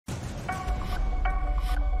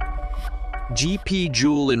GP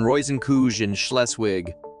Joule in Rosenkirch in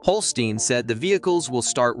Schleswig-Holstein said the vehicles will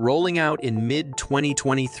start rolling out in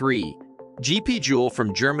mid-2023. GP Joule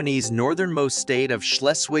from Germany's northernmost state of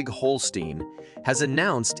Schleswig-Holstein has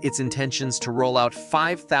announced its intentions to roll out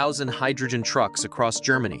 5,000 hydrogen trucks across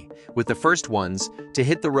Germany, with the first ones to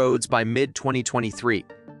hit the roads by mid-2023.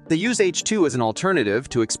 They use H2 as an alternative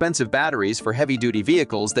to expensive batteries for heavy-duty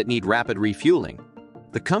vehicles that need rapid refueling.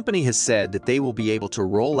 The company has said that they will be able to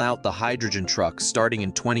roll out the hydrogen trucks starting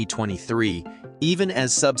in 2023, even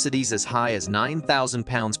as subsidies as high as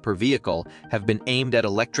 £9,000 per vehicle have been aimed at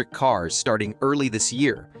electric cars starting early this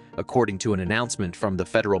year, according to an announcement from the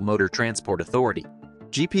Federal Motor Transport Authority.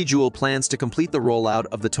 GP Joule plans to complete the rollout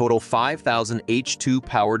of the total 5,000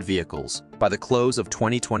 H2-powered vehicles by the close of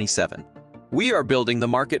 2027. "We are building the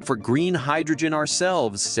market for green hydrogen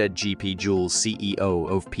ourselves," said GP Joule's CEO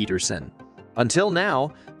of Peterson. Until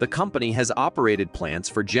now, the company has operated plants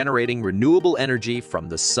for generating renewable energy from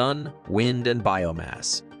the sun, wind, and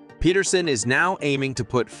biomass. Peterson is now aiming to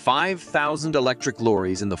put 5,000 electric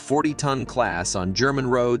lorries in the 40-ton class on German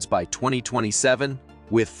roads by 2027,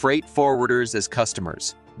 with freight forwarders as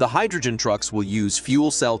customers. The hydrogen trucks will use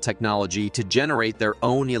fuel cell technology to generate their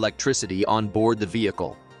own electricity on board the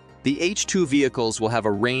vehicle. The H2 vehicles will have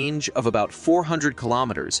a range of about 400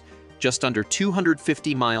 kilometers, just under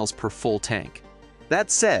 250 miles per full tank. That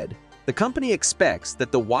said, the company expects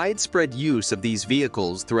that the widespread use of these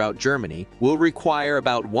vehicles throughout Germany will require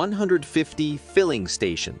about 150 filling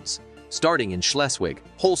stations, starting in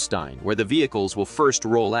Schleswig-Holstein, where the vehicles will first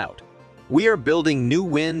roll out. "We are building new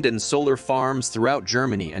wind and solar farms throughout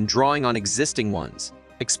Germany and drawing on existing ones,"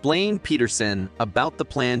 explained Peterson about the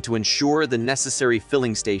plan to ensure the necessary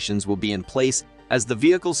filling stations will be in place as the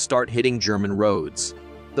vehicles start hitting German roads.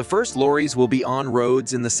 The first lorries will be on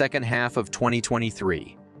roads in the second half of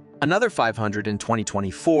 2023, another 500 in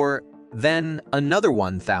 2024, then another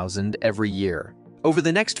 1,000 every year. Over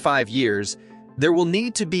the next 5 years, there will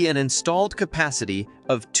need to be an installed capacity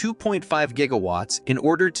of 2.5 gigawatts in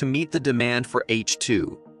order to meet the demand for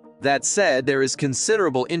H2. That said, there is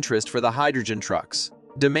considerable interest for the hydrogen trucks.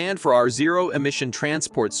 Demand for our zero-emission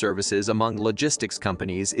transport services among logistics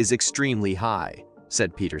companies is extremely high,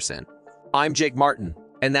 said Peterson. I'm Jake Martin,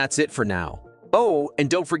 and that's it for now. Oh, and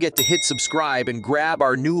don't forget to hit subscribe and grab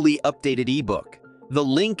our newly updated ebook. The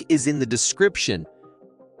link is in the description.